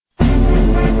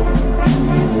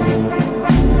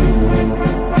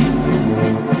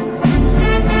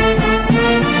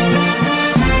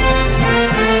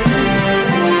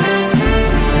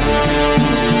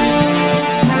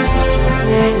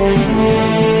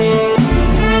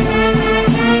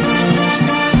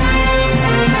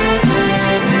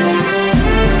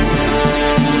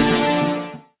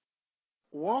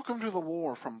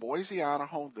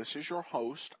Idaho. This is your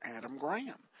host, Adam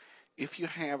Graham. If you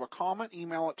have a comment,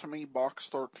 email it to me,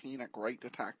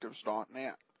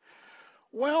 box13@greatdetectives.net.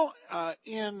 Well,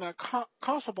 in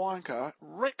Casablanca,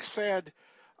 Rick said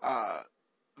that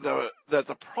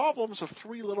the problems of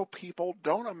three little people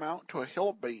don't amount to a hill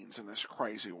of beans in this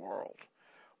crazy world.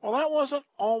 Well, that wasn't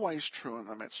always true in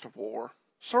the midst of war.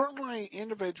 Certainly,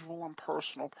 individual and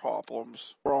personal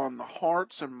problems were on the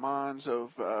hearts and minds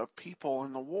of people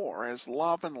in the war, as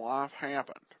love and life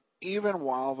happened, even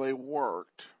while they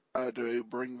worked to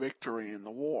bring victory in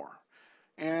the war.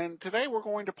 And today we're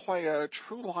going to play a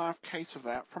true life case of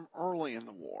that from early in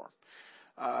the war.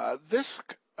 This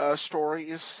story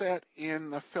is set in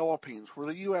the Philippines, where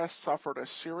the U.S. suffered a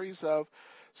series of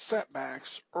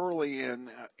setbacks early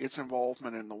in its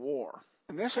involvement in the war.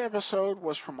 And this episode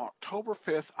was from October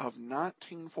 5th of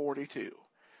 1942,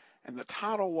 and the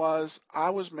title was I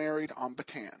Was Married on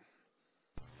Bataan.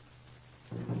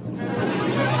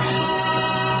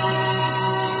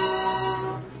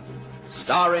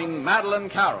 Starring Madeleine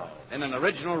Carroll in an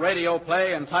original radio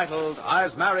play entitled I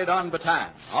Was Married on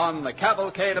Bataan on the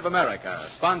Cavalcade of America,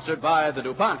 sponsored by the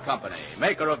DuPont Company,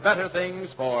 maker of better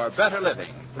things for better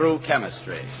living through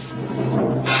chemistry.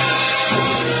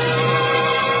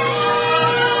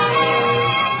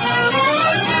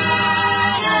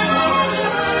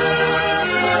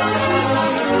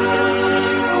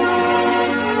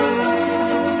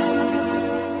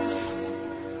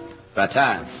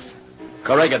 Bataan,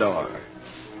 Corregidor.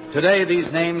 Today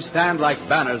these names stand like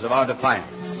banners of our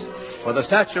defiance, for the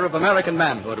stature of American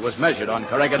manhood was measured on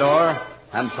Corregidor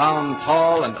and found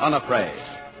tall and unafraid.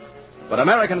 But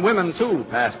American women, too,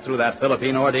 passed through that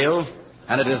Philippine ordeal,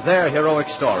 and it is their heroic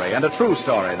story, and a true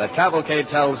story, that Cavalcade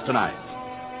tells tonight.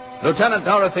 Lieutenant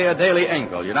Dorothea Daly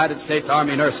Engel, United States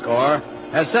Army Nurse Corps,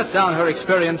 has set down her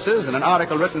experiences in an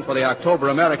article written for the October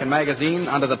American magazine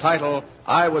under the title,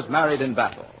 I Was Married in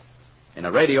Battle. In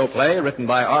a radio play written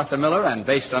by Arthur Miller and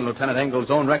based on Lieutenant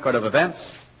Engel's own record of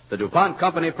events, the DuPont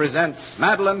Company presents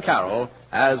Madeleine Carroll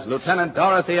as Lieutenant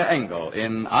Dorothea Engel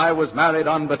in I Was Married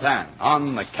on Bataan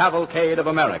on the Cavalcade of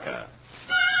America.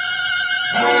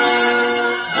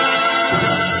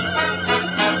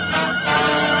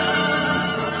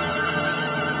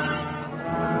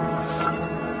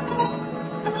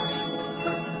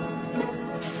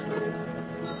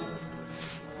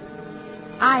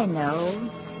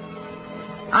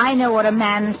 I know what a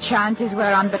man's chances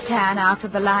were on Bataan after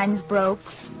the lines broke.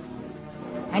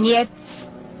 And yet,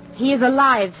 he is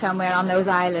alive somewhere on those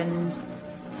islands.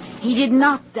 He did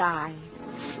not die.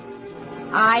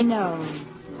 I know.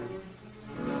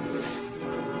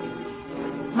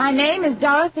 My name is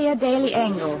Dorothea Daly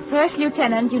Engel, First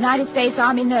Lieutenant, United States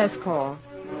Army Nurse Corps.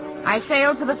 I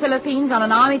sailed for the Philippines on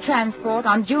an Army transport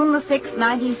on June the 6th,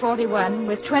 1941,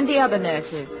 with 20 other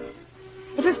nurses.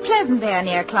 It was pleasant there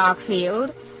near Clark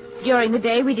Field. During the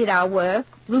day we did our work,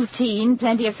 routine,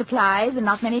 plenty of supplies, and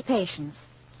not many patients.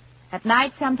 At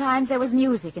night sometimes there was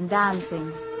music and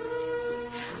dancing.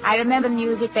 I remember the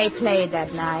music they played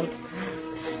that night.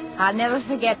 I'll never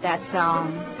forget that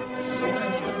song.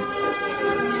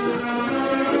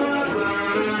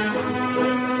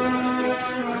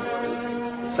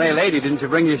 Say, lady, didn't you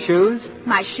bring your shoes?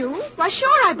 My shoes? Why,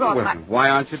 sure I brought my... Why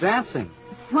aren't you dancing?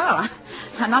 Well,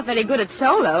 I'm not very good at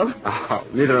solo. Oh,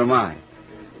 neither am I.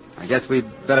 I guess we'd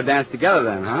better dance together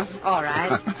then, huh? All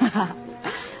right.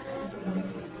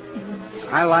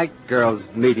 I like girls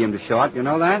medium to short, you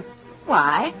know that?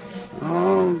 Why?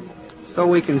 Oh, so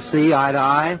we can see eye to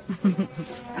eye.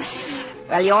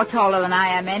 Well, you're taller than I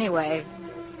am anyway.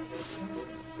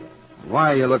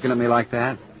 Why are you looking at me like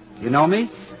that? You know me?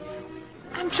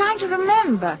 I'm trying to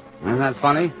remember. Isn't that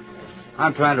funny?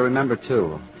 I'm trying to remember,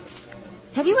 too.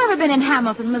 Have you ever been in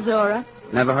Hamilton, Missouri?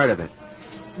 Never heard of it.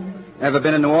 Ever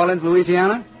been in New Orleans,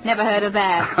 Louisiana? Never heard of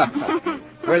that.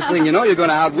 First thing you know, you're going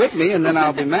to outwit me, and then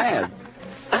I'll be mad.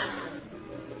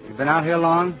 You been out here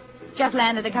long? Just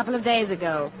landed a couple of days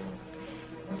ago.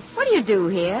 What do you do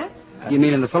here? You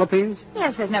mean in the Philippines?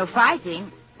 Yes, there's no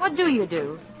fighting. What do you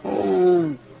do?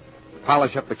 Oh,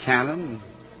 polish up the cannon,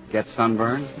 get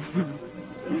sunburned.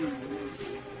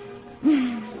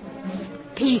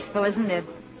 Peaceful, isn't it?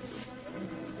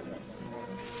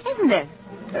 Isn't it?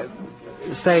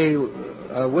 Say,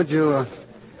 would you...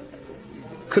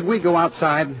 could we go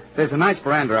outside? There's a nice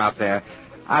veranda out there.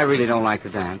 I really don't like to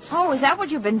dance. Oh, is that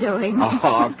what you've been doing?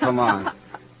 Oh, come on.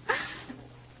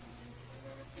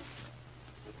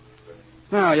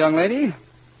 Now, young lady,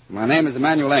 my name is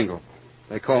Emmanuel Engel.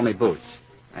 They call me Boots.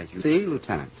 As you see,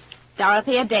 Lieutenant.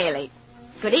 Dorothea Daly.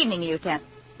 Good evening, Lieutenant.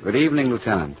 Good evening,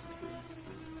 Lieutenant.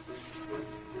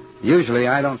 Usually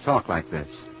I don't talk like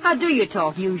this. How do you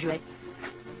talk, usually?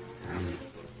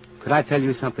 Could I tell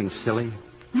you something silly?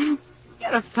 You're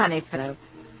a funny fellow.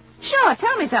 Sure,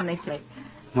 tell me something silly.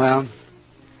 Well,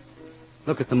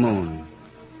 look at the moon.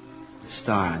 The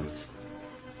stars.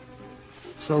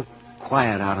 So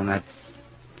quiet out on that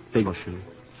big ocean.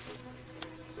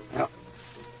 Now,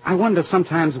 I wonder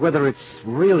sometimes whether it's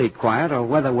really quiet or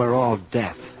whether we're all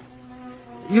deaf.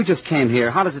 You just came here.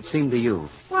 How does it seem to you?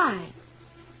 Why?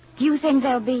 Do you think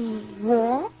there'll be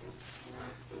war?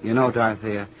 You know,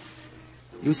 Dorothea,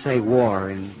 you say war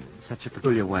in such a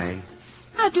peculiar way.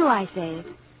 How do I say it?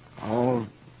 Oh,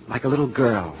 like a little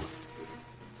girl.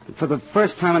 For the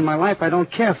first time in my life, I don't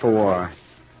care for war.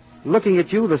 Looking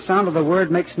at you, the sound of the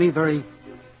word makes me very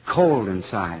cold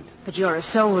inside. But you're a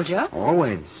soldier.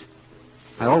 Always.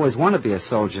 I always want to be a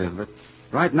soldier, but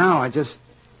right now I just...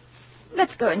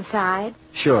 Let's go inside.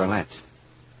 Sure, let's.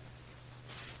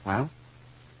 Well?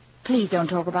 Please don't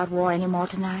talk about war anymore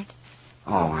tonight.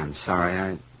 Oh, I'm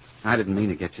sorry. I didn't mean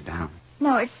to get you down.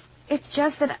 No, it's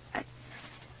just that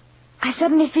I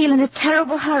suddenly feel in a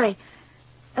terrible hurry,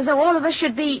 as though all of us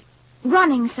should be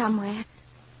running somewhere.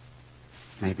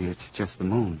 Maybe it's just the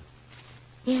moon.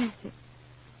 Yes,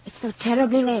 it's so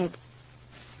terribly red.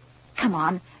 Come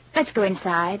on, let's go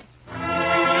inside.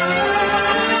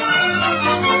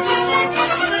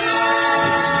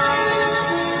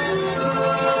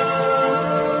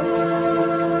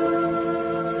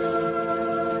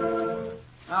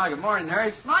 Good morning,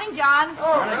 Nurse. Morning, John.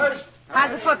 Oh, Nurse.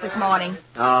 How's the foot this morning?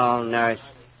 Oh, Nurse.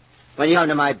 When you come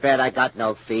to my bed, I got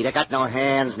no feet. I got no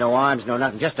hands, no arms, no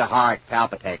nothing. Just a heart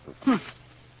palpitating.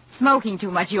 Smoking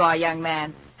too much you are, young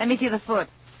man. Let me see the foot.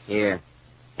 Here.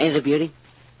 Ain't it a beauty?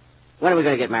 When are we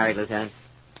going to get married, Lieutenant?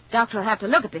 Doctor will have to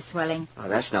look at this swelling. Oh,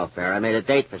 that's no fair. I made a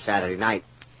date for Saturday night.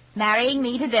 Marrying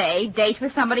me today, date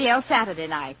with somebody else Saturday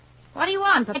night. What do you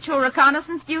want, perpetual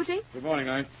reconnaissance duty? Good morning,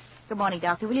 Knight. Good morning,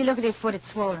 Doctor. Will you look at his foot? It's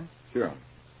swollen. Sure.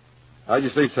 How'd you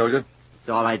sleep, soldier? That's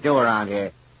all I do around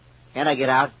here. Can't I get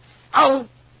out? Oh!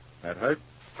 That hurt?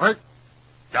 Hurt?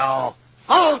 No.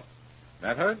 Oh!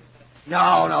 That hurt? No.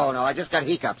 I just got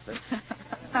hiccups.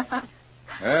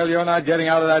 Well, you're not getting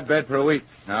out of that bed for a week.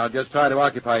 Now, just try to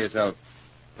occupy yourself.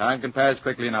 Time can pass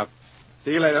quickly enough.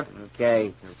 See you later.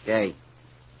 Okay.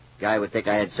 Guy would think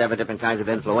I had 7 different kinds of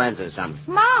influenza or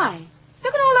something. My!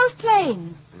 Look at all those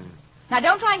planes. Now,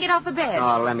 don't try and get off the bed.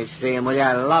 Oh, let me see him, will you?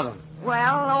 I love him.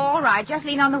 Well, all right. Just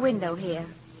lean on the window here.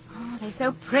 Oh, they're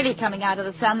so pretty coming out of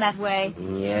the sun that way.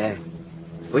 Yeah.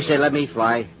 Wish they'd let me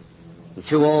fly. I'm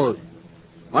too old.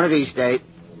 One of these days.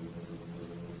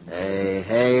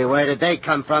 Hey, where did they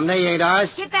come from? They ain't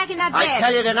ours. Get back in that bed. I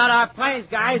tell you, they're not our planes,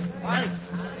 guys.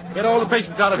 Get all the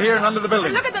patients out of here and under the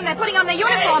building. Look at them. They're putting on their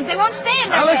uniforms. They won't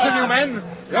stand Now, up listen, there. you men.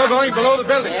 You're going below the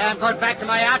building. Yeah, I'm going back to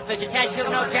my outfit. You can't shoot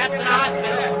no chaps in a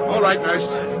hospital. All right, nurse.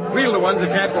 Wheel the ones that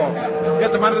can't walk.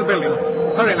 Get them under the building.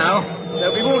 Hurry now.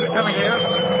 There'll be wounded coming here.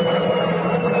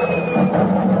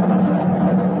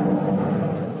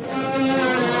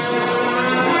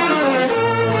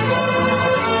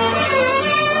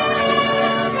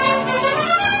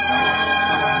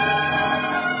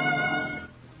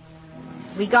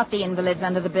 We got the invalids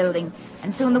under the building,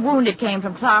 and soon the wounded came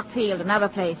from Clark Field and other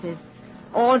places.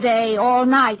 All day, all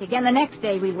night, again the next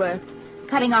day we worked,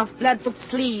 cutting off blood-soaked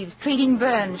sleeves, treating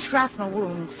burns, shrapnel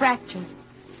wounds, fractures.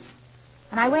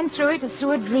 And I went through it as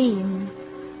through a dream,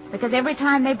 because every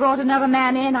time they brought another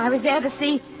man in, I was there to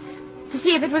see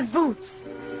if it was Boots.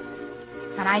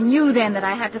 And I knew then that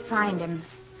I had to find him.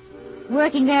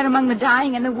 Working there among the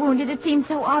dying and the wounded, it seemed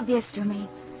so obvious to me,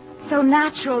 so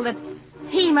natural that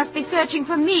he must be searching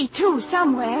for me, too,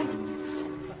 somewhere.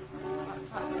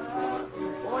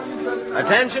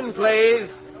 Attention, please.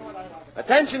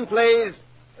 Attention, please.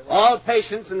 All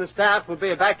patients and the staff will be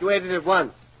evacuated at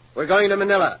once. We're going to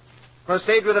Manila.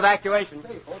 Proceed with evacuation.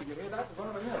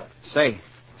 Say,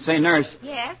 nurse,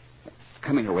 Yes?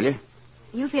 come here, will you?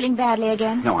 You feeling badly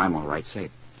again? No, I'm all right. Say,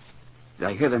 did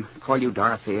I hear them call you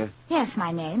Dorothea? Yes,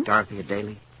 my name. Dorothea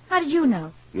Daly? How did you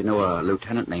know? You know a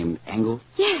lieutenant named Engel?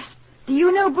 Yes. Do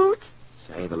you know Boots?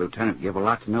 Say, the lieutenant gave a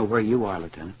lot to know where you are,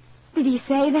 Lieutenant. Did he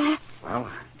say that? Well,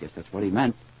 I guess that's what he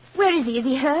meant. Where is he? Is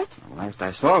he hurt? Well, last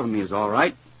I saw of him, he was all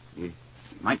right. You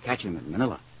might catch him in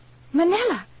Manila.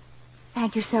 Manila?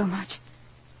 Thank you so much.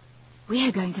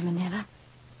 We're going to Manila.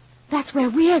 That's where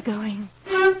we're going.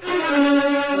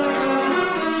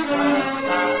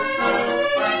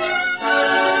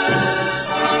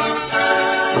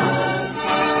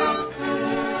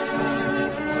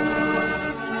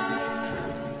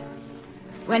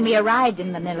 When we arrived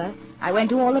in Manila, I went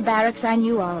to all the barracks I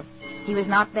knew of. He was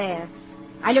not there.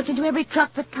 I looked into every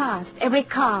truck that passed, every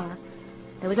car.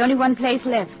 There was only one place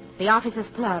left, the officers'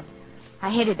 club. I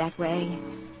headed that way.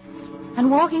 And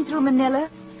walking through Manila,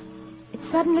 it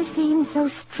suddenly seemed so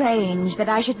strange that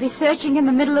I should be searching in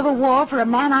the middle of a war for a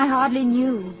man I hardly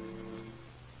knew.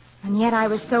 And yet I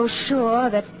was so sure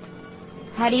that,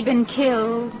 had he been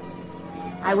killed,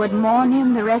 I would mourn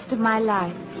him the rest of my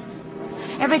life.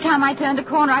 Every time I turned a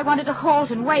corner, I wanted to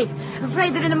halt and wait,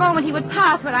 afraid that in a moment he would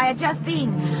pass where I had just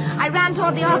been. I ran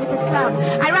toward the officers' club.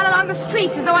 I ran along the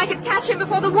streets as though I could catch him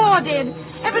before the war did.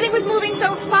 Everything was moving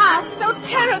so fast, so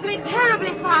terribly,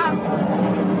 terribly fast.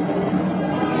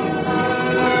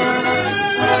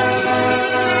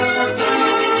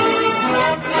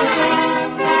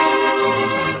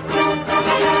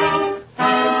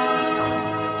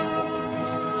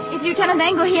 Is Lieutenant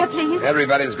Engel here, please?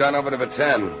 Everybody's gone over to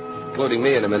Bataan, including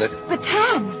me in a minute.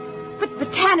 Bataan? But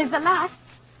Bataan is the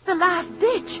last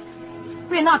ditch.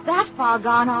 We're not that far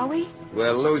gone, are we?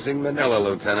 We're losing Manila,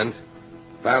 Lieutenant.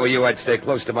 If I were you, I'd stay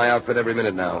close to my outfit every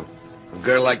minute now. A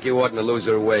girl like you oughtn't to lose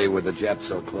her way with the Japs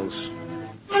so close.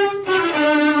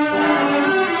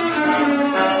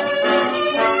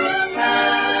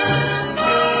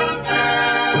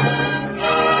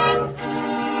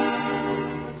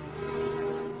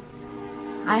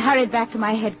 I hurried back to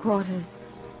my headquarters.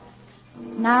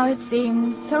 Now it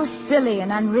seemed so silly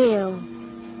and unreal.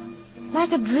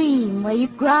 Like a dream where you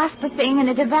grasp a thing and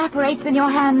it evaporates in your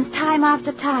hands time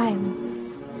after time.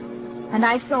 And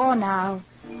I saw now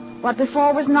what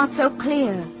before was not so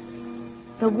clear.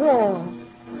 The war.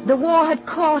 The war had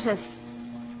caught us.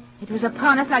 It was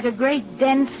upon us like a great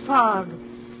dense fog.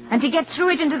 And to get through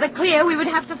it into the clear, we would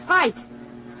have to fight.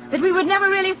 That we would never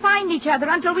really find each other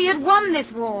until we had won this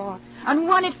war. And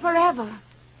won it forever.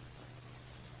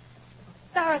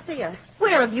 Dorothea,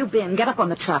 where have you been? Get up on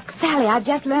the truck. Sally, I've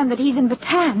just learned that he's in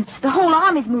Bataan. The whole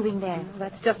army's moving there. Well,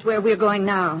 that's just where we're going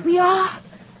now. We are?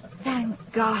 Thank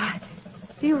God.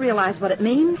 Do you realize what it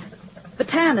means?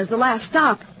 Bataan is the last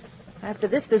stop. After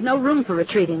this, there's no room for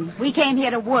retreating. We came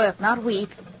here to work, not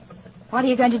weep. What are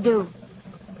you going to do?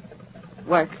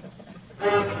 Work.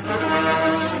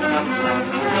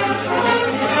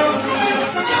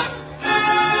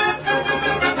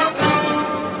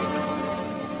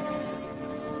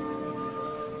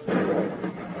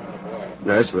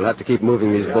 Nurse, we'll have to keep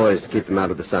moving these boys to keep them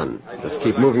out of the sun. Just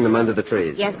keep moving them under the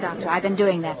trees. Yes, Doctor. I've been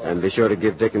doing that. And be sure to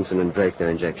give Dickinson and Drake their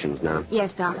injections now.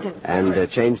 Yes, Doctor. And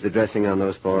change the dressing on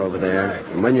those four over there.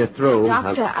 And when you're through...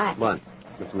 Doctor, What?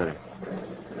 What's the matter?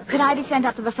 Could I be sent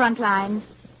up to the front lines?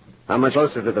 How much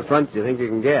closer to the front do you think you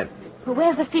can get? Well,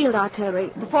 where's the field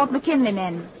artillery? The Fort McKinley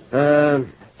men? Some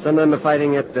of them are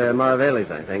fighting at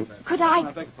Maraveli's, I think. Could I... I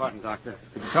beg your pardon, Doctor.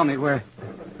 Could you tell me where...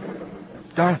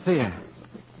 Dorothea.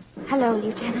 Hello,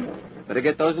 Lieutenant. Better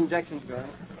get those injections, girl.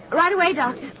 Right away,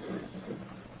 Doctor.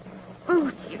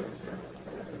 Boots,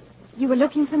 you were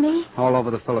looking for me? All over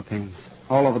the Philippines.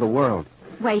 All over the world.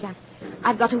 Wait,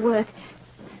 I've got to work.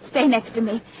 Stay next to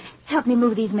me. Help me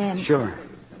move these men. Sure.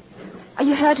 Are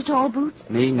you hurt at all, Boots?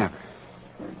 Me, never.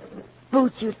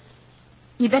 Boots,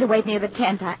 you'd better wait near the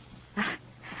tent.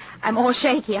 I'm all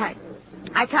shaky. I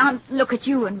can't look at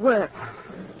you and work.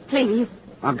 Please.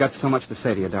 I've got so much to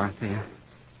say to you, Dorothea.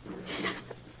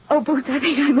 Oh, Boots, I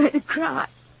think I'm going to cry.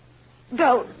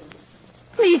 Go.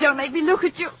 Please don't make me look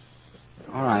at you.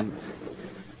 All right.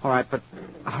 All right, but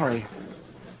hurry.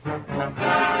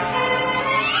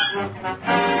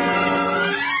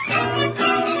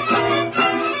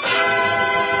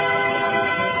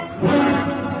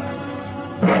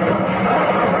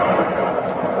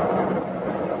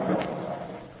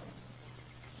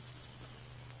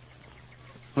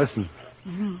 Listen.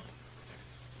 Mm-hmm.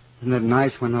 Isn't it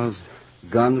nice when those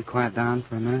guns quiet down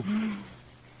for a minute?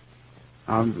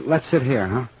 Let's sit here,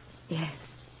 huh? Yes.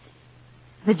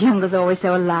 The jungle's always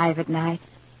so alive at night.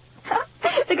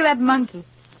 Look at that monkey.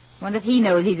 Wonder if he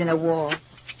knows he's in a war.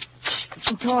 Shh,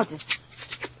 come towards us.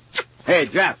 Hey,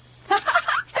 Jap.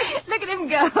 Look at him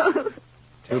go.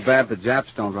 Too bad the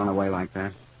Japs don't run away like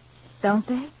that. Don't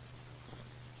they?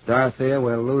 Dorothea,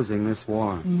 we're losing this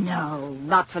war. No,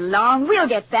 not for long. We'll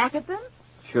get back at them.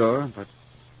 Sure, but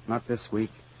not this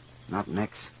week. Not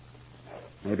next.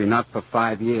 Maybe not for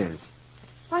 5 years.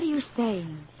 What are you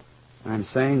saying? I'm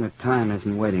saying that time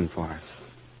isn't waiting for us.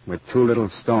 We're two little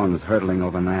stones hurtling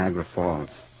over Niagara Falls.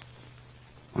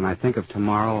 When I think of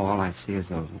tomorrow, all I see is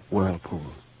a whirlpool.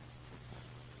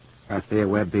 Dorothea,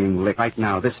 we're being licked right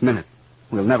now, this minute.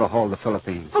 We'll never hold the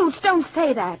Philippines. Boots, don't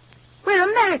say that. We're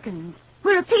Americans.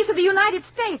 We're a piece of the United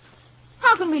States.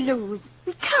 How can we lose?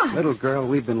 We can't. Little girl,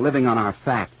 we've been living on our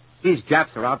fat. These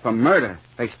Japs are out for murder.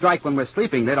 They strike when we're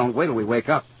sleeping. They don't wait till we wake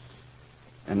up.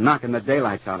 They're knocking the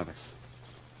daylights out of us.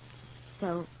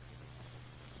 So,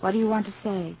 what do you want to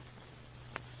say?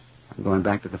 I'm going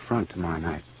back to the front tomorrow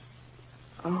night.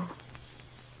 Oh.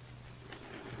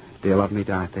 Do you love me,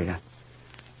 Dorothea?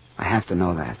 I have to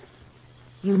know that.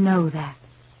 You know that.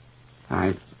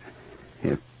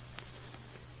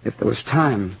 If there was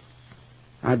time,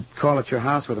 I'd call at your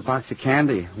house with a box of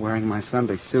candy, wearing my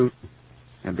Sunday suit.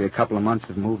 There'd be a couple of months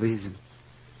of movies and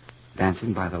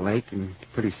dancing by the lake, and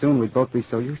pretty soon we'd both be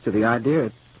so used to the idea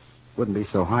it wouldn't be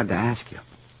so hard to ask you.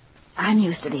 I'm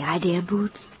used to the idea,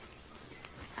 Boots.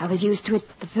 I was used to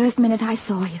it the first minute I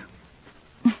saw you.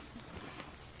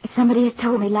 If somebody had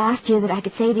told me last year that I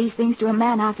could say these things to a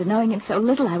man after knowing him so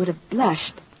little, I would have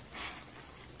blushed.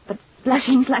 But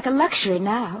blushing's like a luxury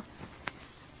now.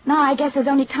 Now I guess there's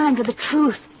only time for the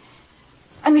truth.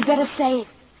 And we'd better say it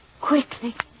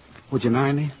quickly. Would you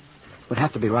marry me? It would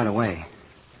have to be right away.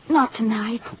 Not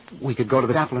tonight. We could go to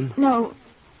the chaplain. No.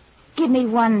 Give me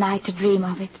one night to dream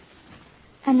of it.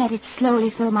 And let it slowly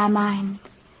fill my mind.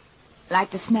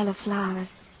 Like the smell of flowers.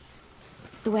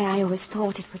 The way I always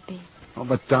thought it would be. Oh,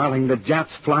 but, darling, the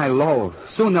Japs fly low.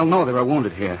 Soon they'll know they were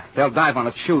wounded here. They'll dive on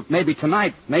us, shoot. Maybe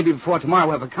tonight. Maybe before tomorrow,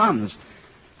 whoever comes.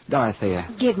 Dorothea.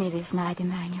 Give me this night,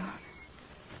 Emmanuel.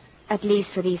 At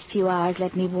least for these few hours,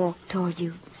 let me walk toward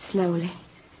you slowly.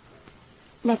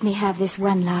 Let me have this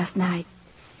one last night.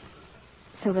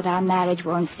 So that our marriage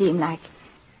won't seem like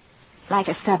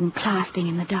a sudden clasping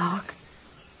in the dark.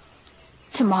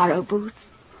 Tomorrow, Boots.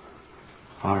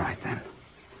 All right, then.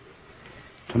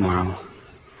 Tomorrow.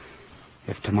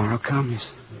 If tomorrow comes.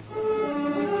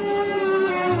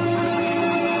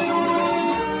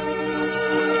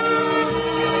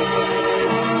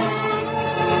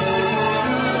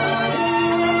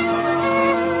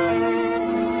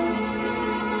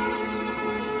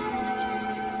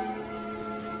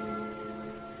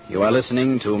 You are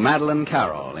listening to Madeleine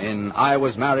Carroll in I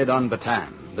Was Married on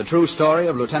Bataan, the true story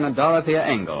of Lieutenant Dorothea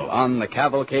Engel on the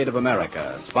Cavalcade of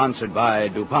America, sponsored by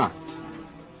DuPont.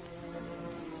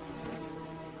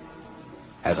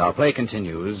 As our play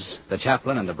continues, the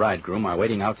chaplain and the bridegroom are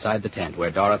waiting outside the tent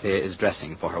where Dorothea is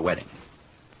dressing for her wedding.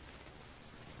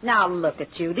 Now look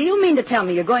at you. Do you mean to tell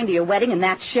me you're going to your wedding in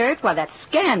that shirt? Why, that's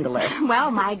scandalous.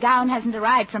 Well, my gown hasn't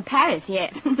arrived from Paris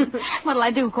yet. What'll I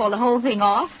do, call the whole thing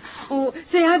off? Oh,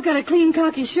 say, I've got a clean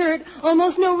khaki shirt,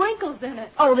 almost no wrinkles in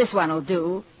it. Oh, this one'll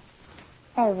do.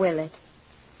 Or will it?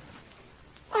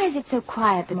 Why is it so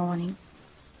quiet this morning?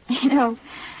 You know,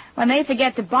 when they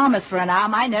forget to bomb us for an hour,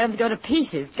 my nerves go to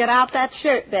pieces. Get out that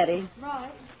shirt, Betty.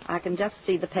 Right. I can just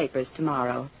see the papers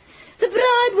tomorrow. The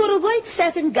bride wore a white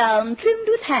satin gown trimmed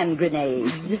with hand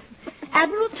grenades.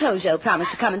 Admiral Tojo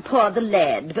promised to come and pour the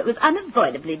lead, but was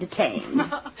unavoidably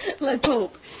detained. Let's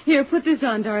hope. Here, put this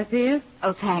on, Dorothea.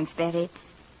 Oh, thanks, Betty.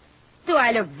 Do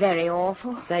I look very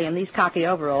awful? Say, in these khaki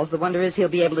overalls, the wonder is he'll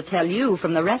be able to tell you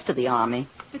from the rest of the army.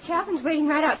 The chaplain's waiting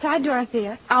right outside,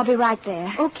 Dorothea. I'll be right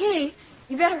there. Okay.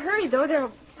 You better hurry, though.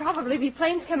 There'll probably be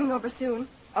planes coming over soon.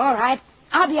 All right.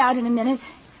 I'll be out in a minute.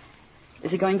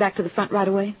 Is he going back to the front right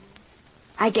away?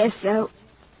 I guess so.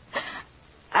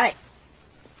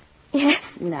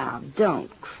 Yes. Now, don't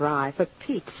cry. For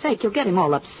Pete's sake, you'll get him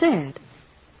all upset.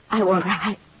 I won't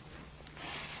cry.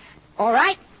 All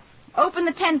right. Open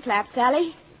the tent flap,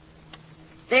 Sally.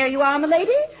 There you are,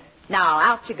 m'lady. Now,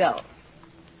 out you go.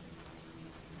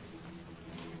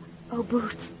 Oh,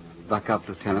 Boots. Buck up,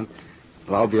 Lieutenant.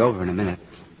 It'll all be over in a minute.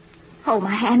 Hold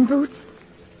my hand, Boots.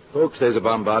 Folks, there's a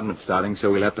bombardment starting, so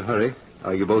we'll have to hurry.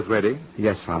 Are you both ready?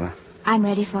 Yes, Father. I'm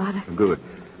ready, Father. Good.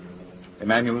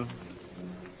 Emmanuel,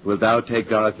 wilt thou take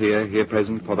Dorothea, here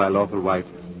present, for thy lawful wife,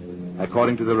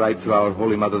 according to the rites of our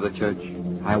Holy Mother, the Church?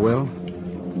 I will.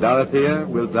 Dorothea,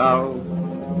 wilt thou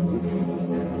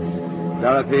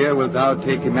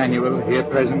take Emmanuel, here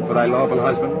present, for thy lawful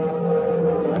husband,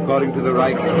 according to the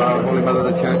rites of our Holy Mother,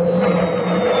 the Church?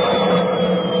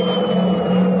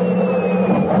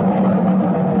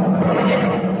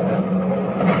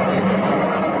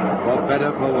 For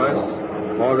better, for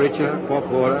worse, for richer, for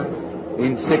poorer,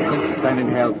 in sickness and in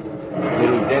health,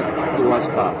 till death do us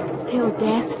part. Till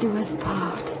death do us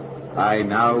part. I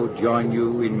now join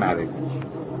you in marriage.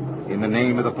 In the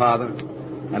name of the Father,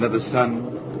 and of the Son,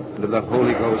 and of the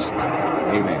Holy Ghost.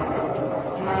 Amen.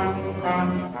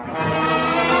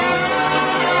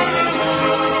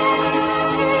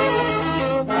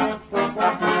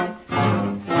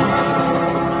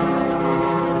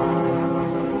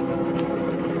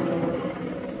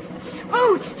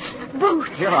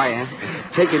 Boots! Here I am.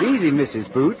 Take it easy,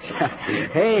 Mrs. Boots.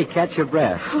 Hey, catch your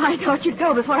breath. Oh, I thought you'd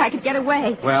go before I could get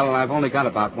away. Well, I've only got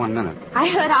about 1 minute. I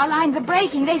heard our lines are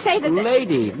breaking. They say that...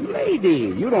 Lady,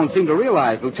 you don't seem to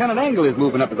realize Lieutenant Engel is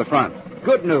moving up to the front.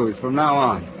 Good news from now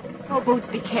on. Oh, Boots,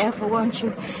 be careful, won't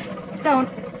you?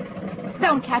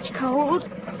 Don't catch cold.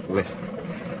 Listen,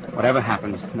 Whatever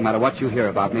happens, no matter what you hear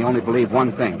about me, only believe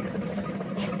one thing.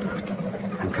 Yes, Boots.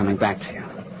 I'm coming back to you.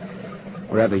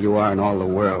 Wherever you are in all the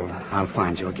world, I'll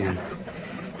find you again.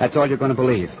 That's all you're going to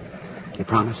believe. You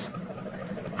promise?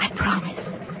 I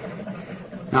promise.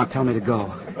 Now tell me to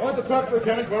go. Go in the truck,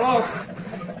 Lieutenant. We're off.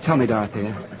 Tell me,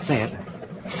 Dorothea. Say it.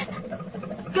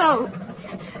 Go.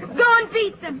 Go and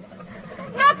beat them.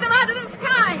 Knock them out of the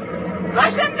sky.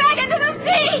 Push them back into the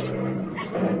sea.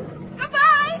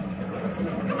 Goodbye.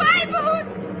 Goodbye, Boots.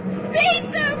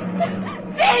 Beat them.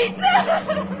 Beat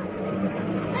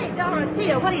them. Hey,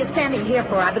 Dorothea, what are you standing here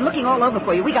for? I've been looking all over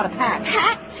for you. We got to pack.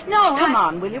 Pack? No, Come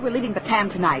on, will you? We're leaving Bataan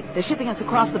tonight. They're shipping us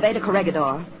across the bay to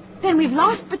Corregidor. Then we've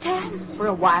lost Bataan. For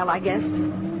a while, I guess.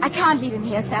 I can't leave him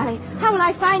here, Sally. How will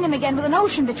I find him again with an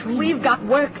ocean between? We've got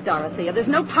work, Dorothea. There's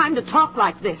no time to talk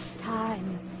like this.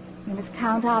 Time. We must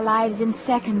count our lives in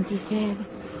seconds, he said.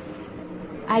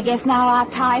 I guess now our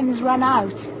time's run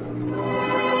out.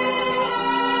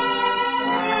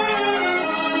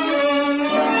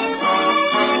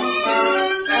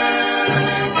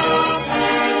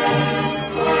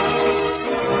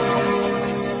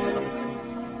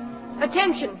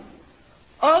 Attention.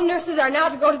 All nurses are now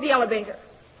to go to the elevator.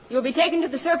 You'll be taken to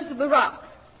the surface of the rock.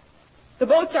 The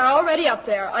boats are already up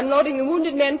there, unloading the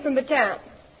wounded men from Bataan.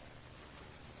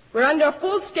 We're under a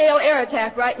full-scale air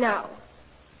attack right now.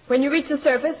 When you reach the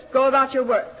surface, go about your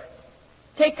work.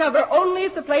 Take cover only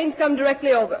if the planes come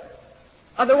directly over.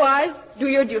 Otherwise, do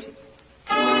your duty.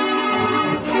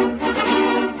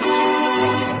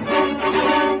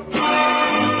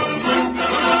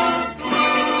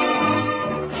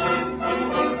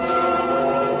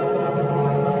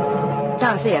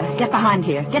 Dorothea, get behind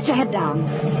here. Get your head down.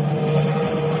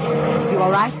 You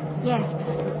all right? Yes.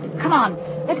 Come on.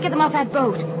 Let's get them off that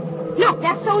boat. Look,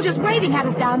 that soldier's waving at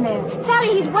us down there.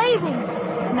 Sally, he's waving.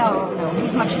 No,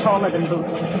 he's much taller than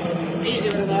Boots. Easy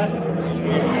with that.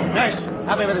 Nurse,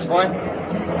 help me with this boy.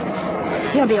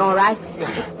 He'll be all right.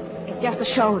 It's just the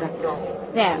shoulder.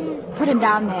 There. Put him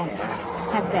down there.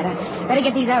 That's better. Better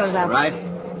get these arrows out. Right.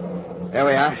 There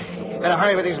we are. Better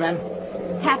hurry with these men.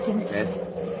 Captain. Yes.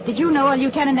 Did you know a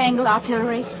Lieutenant Engel,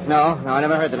 artillery? No, I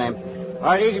never heard the name. All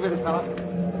right, easy with this fellow.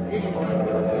 Easy, boy.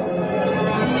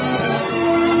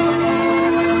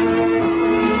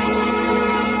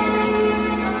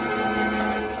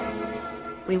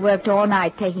 We worked all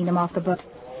night taking them off the boat.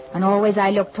 And always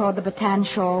I looked toward the Bataan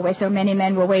shore where so many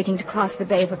men were waiting to cross the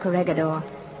bay for Corregidor.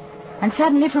 And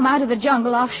suddenly from out of the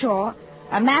jungle offshore,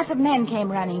 a mass of men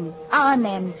came running. Our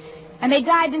men. And they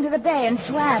dived into the bay and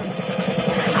swam.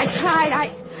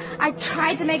 I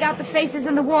tried to make out the faces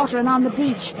in the water and on the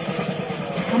beach.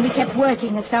 And we kept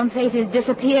working as some faces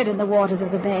disappeared in the waters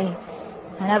of the bay.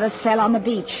 And others fell on the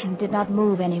beach and did not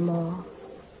move anymore.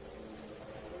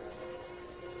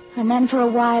 And then for a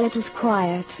while it was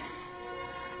quiet.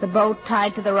 The boat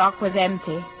tied to the rock was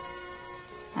empty.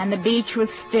 And the beach was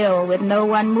still with no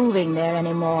one moving there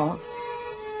anymore.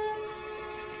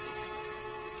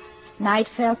 Night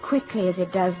fell quickly as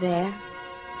it does there.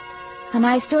 And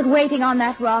I stood waiting on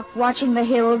that rock, watching the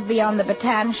hills beyond the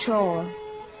Bataan shore.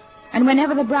 And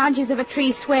whenever the branches of a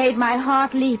tree swayed, my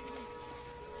heart leaped.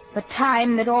 But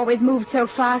time that always moved so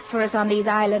fast for us on these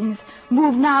islands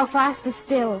moved now faster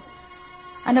still.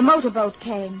 And a motorboat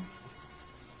came.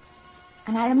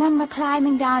 And I remember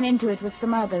climbing down into it with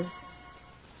some others.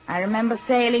 I remember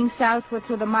sailing southward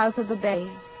through the mouth of the bay.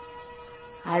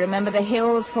 I remember the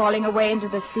hills falling away into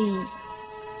the sea.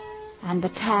 And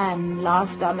Bataan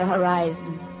lost on the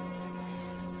horizon.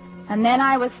 And then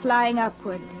I was flying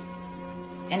upward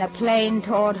in a plane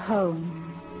toward home.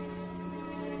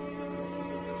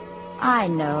 I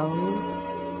know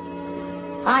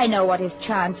what his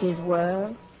chances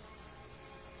were.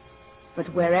 But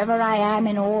wherever I am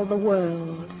in all the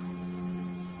world,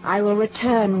 I will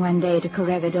return one day to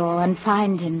Corregidor and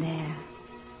find him there.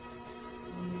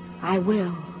 I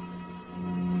will.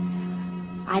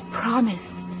 I promised.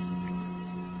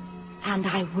 And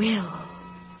I will.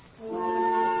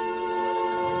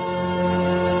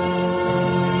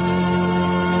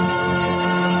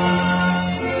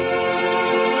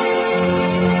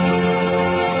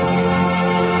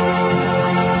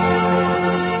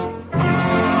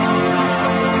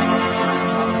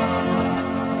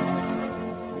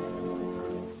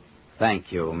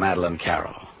 Thank you, Madeline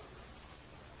Carroll.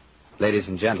 Ladies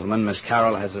and gentlemen, Miss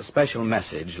Carroll has a special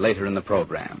message later in the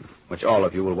program, which all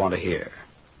of you will want to hear.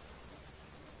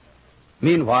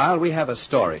 Meanwhile, we have a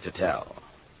story to tell.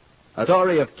 A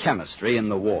story of chemistry in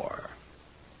the war.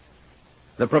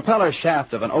 The propeller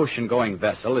shaft of an ocean-going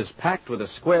vessel is packed with a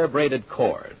square braided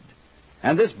cord.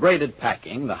 And this braided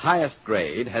packing, the highest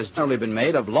grade, has generally been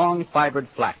made of long fibered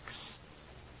flax.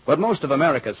 But most of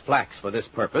America's flax for this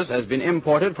purpose has been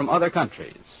imported from other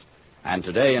countries. And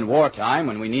today in wartime,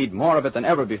 when we need more of it than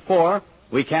ever before,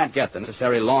 we can't get the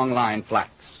necessary long-line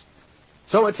flax.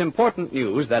 So it's important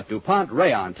news that DuPont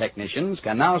rayon technicians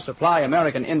can now supply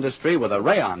American industry with a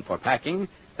rayon for packing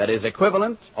that is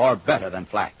equivalent or better than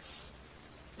flax.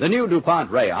 The new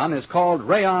DuPont rayon is called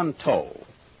Rayon Tow.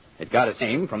 It got its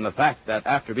name from the fact that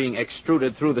after being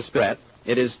extruded through the spinneret,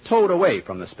 it is towed away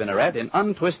from the spinneret in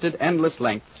untwisted, endless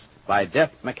lengths by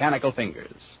deft mechanical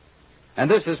fingers. And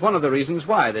this is one of the reasons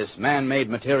why this man-made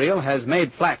material has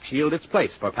made flax yield its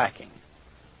place for packing.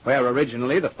 Where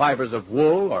originally the fibers of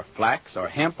wool or flax or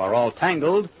hemp are all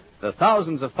tangled, the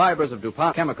thousands of fibers of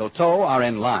DuPont chemical tow are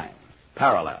in line,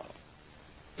 parallel.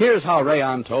 Here's how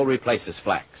Rayon Tow replaces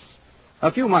flax.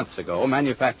 A few months ago,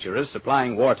 manufacturers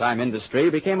supplying wartime industry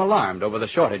became alarmed over the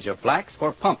shortage of flax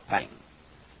for pump packing.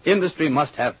 Industry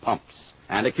must have pumps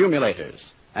and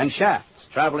accumulators and shafts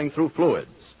traveling through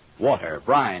fluids, water,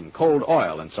 brine, cold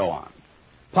oil, and so on.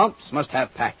 Pumps must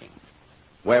have packing.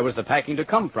 Where was the packing to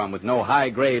come from with no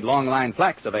high-grade long-line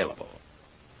flax available?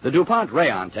 The DuPont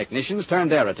rayon technicians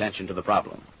turned their attention to the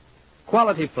problem.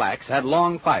 Quality flax had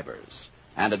long fibers,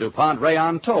 and a DuPont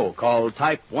rayon tow called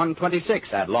Type 126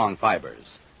 had long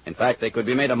fibers. In fact, they could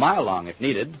be made a mile long if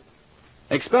needed.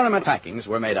 Experiment packings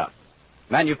were made up.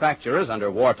 Manufacturers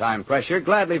under wartime pressure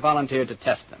gladly volunteered to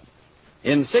test them.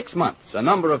 In 6 months, a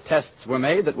number of tests were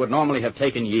made that would normally have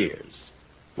taken years.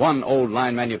 One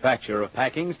old-line manufacturer of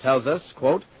packings tells us,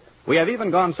 quote, "We have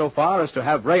even gone so far as to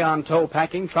have rayon tow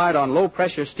packing tried on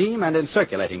low-pressure steam and in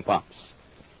circulating pumps.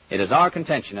 It is our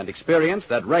contention and experience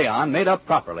that rayon, made up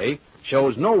properly,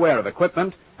 shows no wear of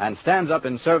equipment and stands up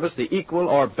in service the equal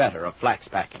or better of flax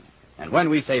packing. And when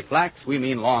we say flax, we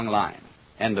mean long line."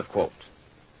 End of quote.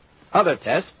 Other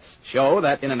tests show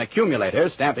that in an accumulator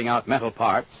stamping out metal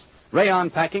parts, rayon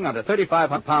packing under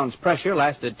 3,500 pounds pressure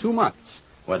lasted 2 months,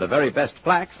 where the very best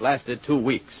flax lasted 2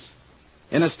 weeks.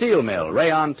 In a steel mill,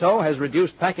 rayon tow has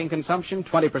reduced packing consumption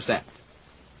 20%.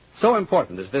 So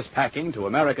important is this packing to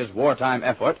America's wartime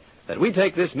effort that we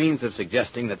take this means of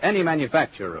suggesting that any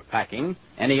manufacturer of packing,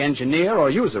 any engineer or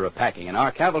user of packing in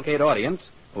our cavalcade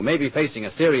audience who may be facing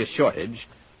a serious shortage,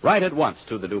 write at once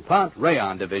to the DuPont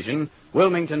Rayon Division,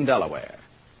 Wilmington, Delaware.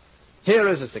 Here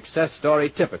is a success story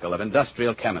typical of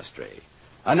industrial chemistry.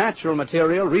 A natural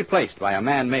material replaced by a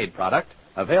man-made product,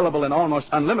 available in almost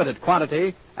unlimited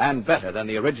quantity and better than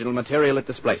the original material it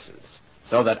displaces,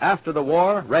 so that after the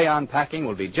war, rayon packing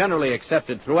will be generally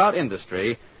accepted throughout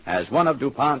industry as one of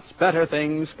DuPont's better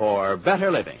things for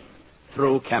better living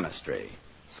through chemistry.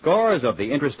 Scores of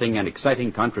the interesting and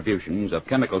exciting contributions of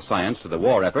chemical science to the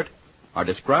war effort are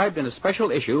described in a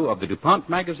special issue of the DuPont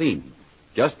magazine,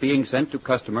 just being sent to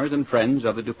customers and friends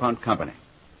of the DuPont Company.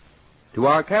 To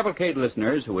our cavalcade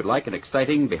listeners who would like an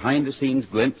exciting behind-the-scenes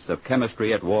glimpse of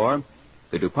chemistry at war,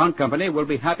 the DuPont Company will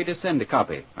be happy to send a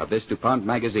copy of this DuPont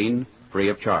magazine free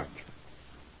of charge.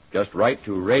 Just write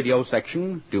to Radio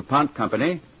Section, DuPont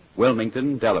Company,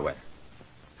 Wilmington, Delaware.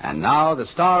 And now the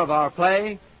star of our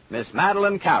play, Miss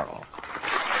Madeline Carroll.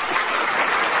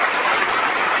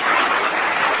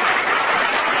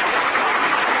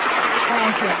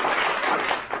 Thank you.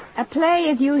 A play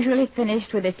is usually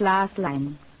finished with its last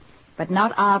line, but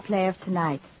not our play of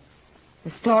tonight.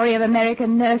 The story of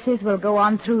American nurses will go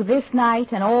on through this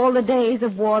night and all the days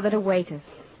of war that await us.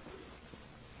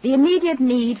 The immediate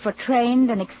need for trained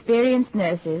and experienced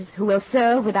nurses who will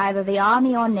serve with either the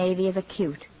Army or Navy is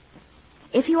acute.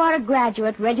 If you are a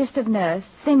graduate registered nurse,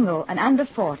 single and under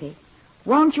 40,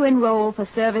 won't you enroll for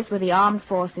service with the armed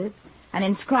forces and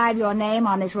inscribe your name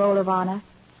on this roll of honor?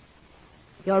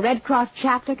 Your Red Cross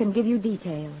chapter can give you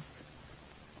details.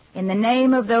 In the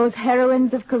name of those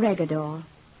heroines of Corregidor,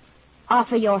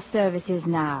 offer your services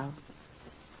now.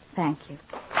 Thank you.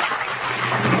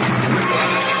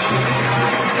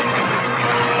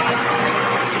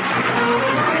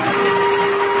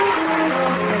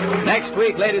 Next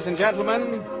week, ladies and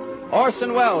gentlemen,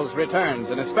 Orson Welles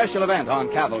returns in a special event on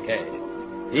Cavalcade.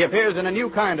 He appears in a new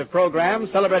kind of program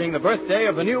celebrating the birthday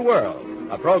of the New World,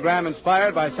 a program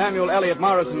inspired by Samuel Eliot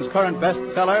Morrison's current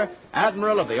bestseller,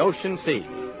 Admiral of the Ocean Sea.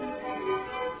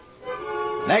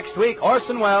 Next week,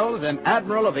 Orson Welles in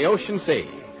Admiral of the Ocean Sea.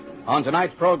 On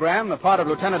tonight's program, the part of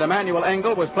Lieutenant Emmanuel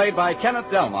Engel was played by Kenneth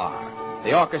Delmar.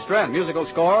 The orchestra and musical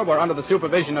score were under the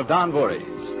supervision of Don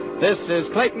Voorhees. This is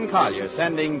Clayton Collier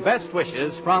sending best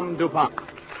wishes from DuPont.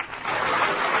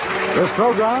 This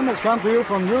program has come to you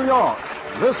from New York.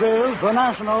 This is the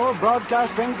National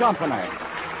Broadcasting Company.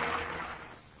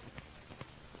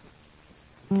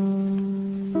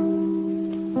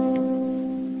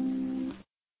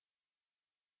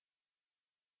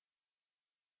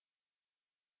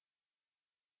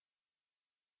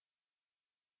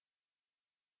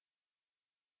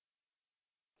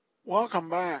 Welcome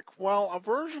back. Well, a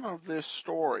version of this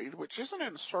story, which isn't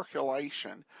in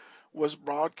circulation, was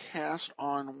broadcast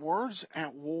on Words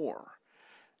at War,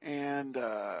 and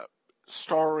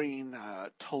starring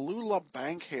Tallulah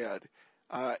Bankhead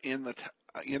in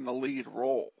the lead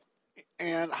role.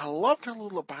 And I love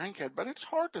Tallulah Bankhead, but it's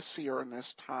hard to see her in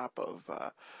this type of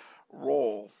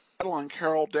role. Madeline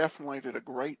Carroll definitely did a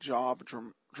great job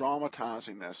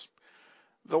dramatizing this.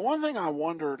 The one thing I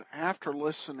wondered after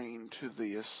listening to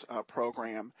this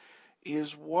program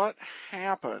is what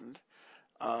happened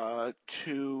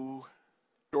to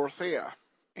Dorothea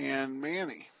and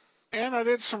Manny. And I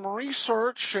did some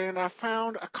research and I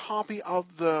found a copy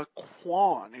of the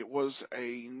Quan. It was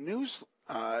a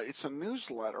it's a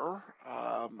newsletter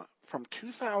from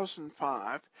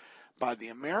 2005 by the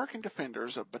American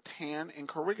Defenders of Bataan and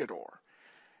Corregidor.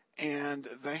 And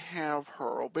they have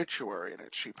her obituary in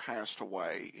it. She passed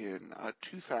away in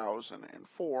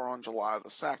 2004 on July the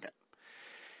 2nd.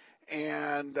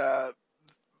 And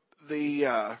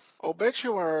the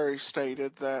obituary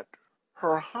stated that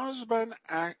her husband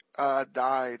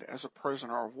died as a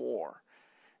prisoner of war,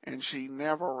 and she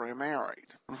never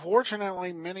remarried.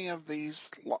 Unfortunately, many of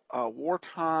these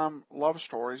wartime love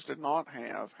stories did not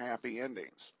have happy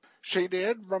endings. She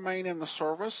did remain in the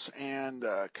service and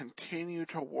continue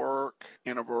to work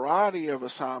in a variety of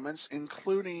assignments,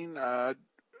 including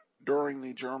during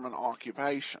the German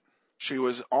occupation. She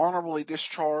was honorably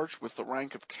discharged with the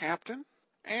rank of captain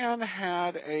and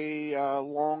had a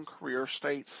long career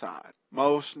stateside,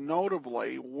 most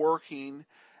notably working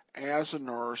as a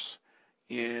nurse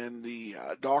in the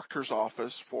doctor's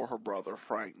office for her brother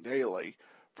Frank Daly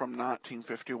from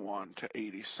 1951 to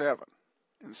 87.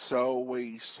 And so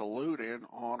we salute and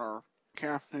honor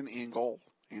Captain Engel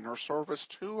in her service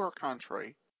to her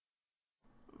country.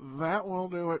 That will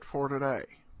do it for today.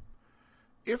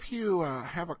 If you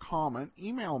have a comment,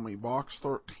 email me,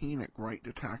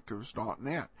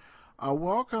 box13@greatdetectives.net. I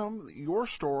welcome your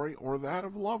story or that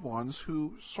of loved ones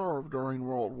who served during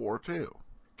World War II.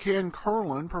 Ken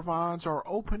Curlin provides our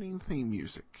opening theme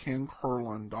music,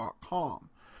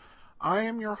 KenCurlin.com. I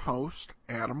am your host,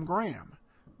 Adam Graham.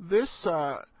 This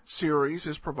series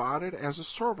is provided as a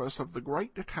service of the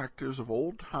Great Detectives of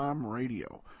Old Time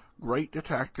Radio,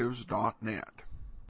 greatdetectives.net.